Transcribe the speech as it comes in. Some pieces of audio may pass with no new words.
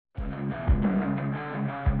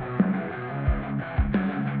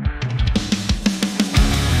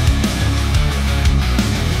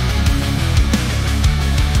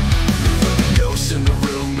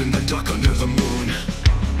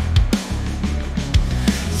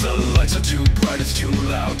Lights are too bright, it's too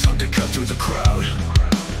loud, time to cut through the crowd.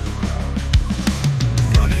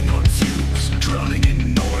 Running on fumes, drowning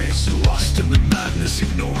in noise, lost in the madness,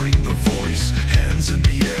 ignoring the voice. Hands in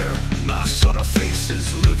the air, masks on our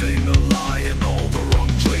faces, living a lie in all the wrong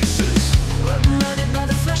places. I'm blinded by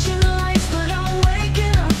the flashing lights, but I'm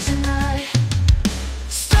waking up tonight.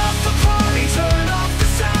 Stop the party, turn off the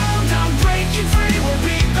sound, I'm breaking free, we'll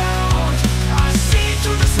be bound. I see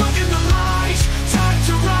through the smoke and the light, time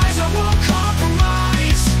to rise, I won't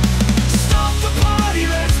compromise. Stop the party,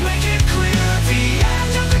 let's make it clear, the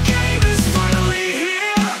end of the game is finally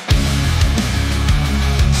here.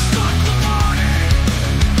 Stop the party.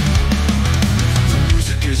 The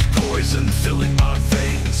music is poison, filling my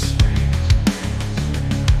veins.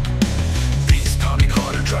 Beats pounding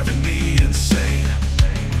harder, driving me insane.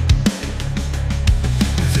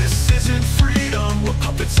 This isn't freedom, we're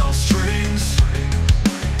puppets on strings.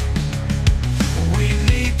 We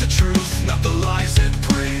need the truth, not the lies it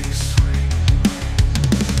brings.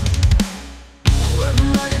 I'm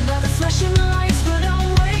blinded by the flashing lights, but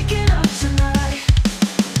I'm waking up tonight.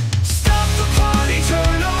 Stop the party,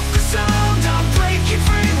 turn off the sound, I'm breaking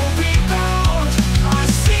free, we'll be bound. I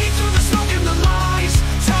see through the smoke and the lies,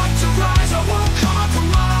 time to rise, I won't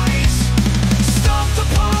compromise. Stop the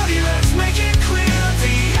party, let's make it clear,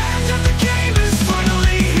 the end of the game is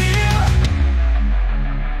finally here.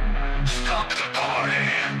 Stop the party.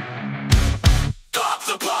 Stop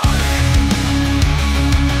the party.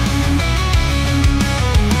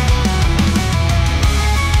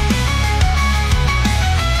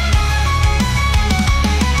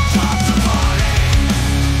 Stop the party.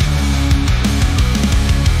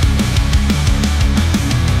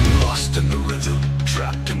 Lost in the rhythm,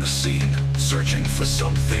 trapped in the scene, searching for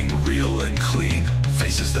something real and clean.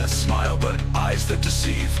 Faces that smile but eyes that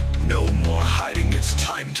deceive. No more hiding, it's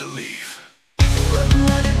time to leave. I'm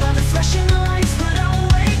blinded by the flashing lights, but I'm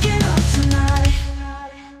waking up tonight.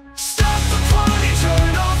 Stop the party,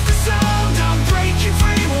 turn off the sound, I'm breaking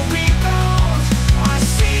free, we'll be bound. I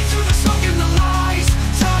see through the smoke and the lies,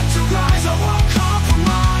 time to rise, I won't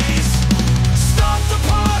compromise. Stop the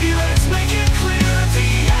party, let's make it clear, the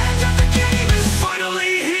end of the game is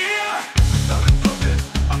finally here. Not a puppet,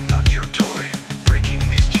 I'm not your toy, breaking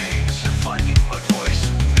these chains, finding my voice.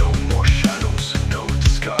 No more shadows, no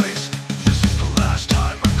disguise. This is the last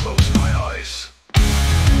time I close my eyes.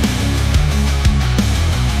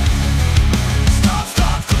 Stop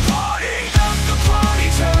the party. Stop the party,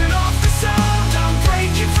 turn off the sound, I'm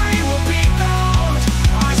breaking free, we'll be bound.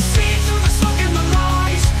 I see through the smoke and the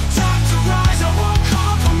lies, time to rise, I won't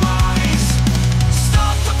compromise.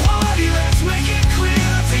 Stop the party, let's make it clear,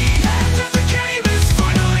 the end of the game is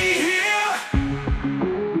finally here.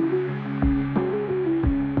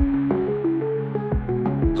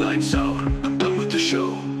 Lights out, I'm done with the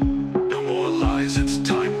show. No more lies, it's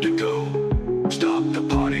time to go. Stop the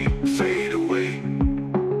party.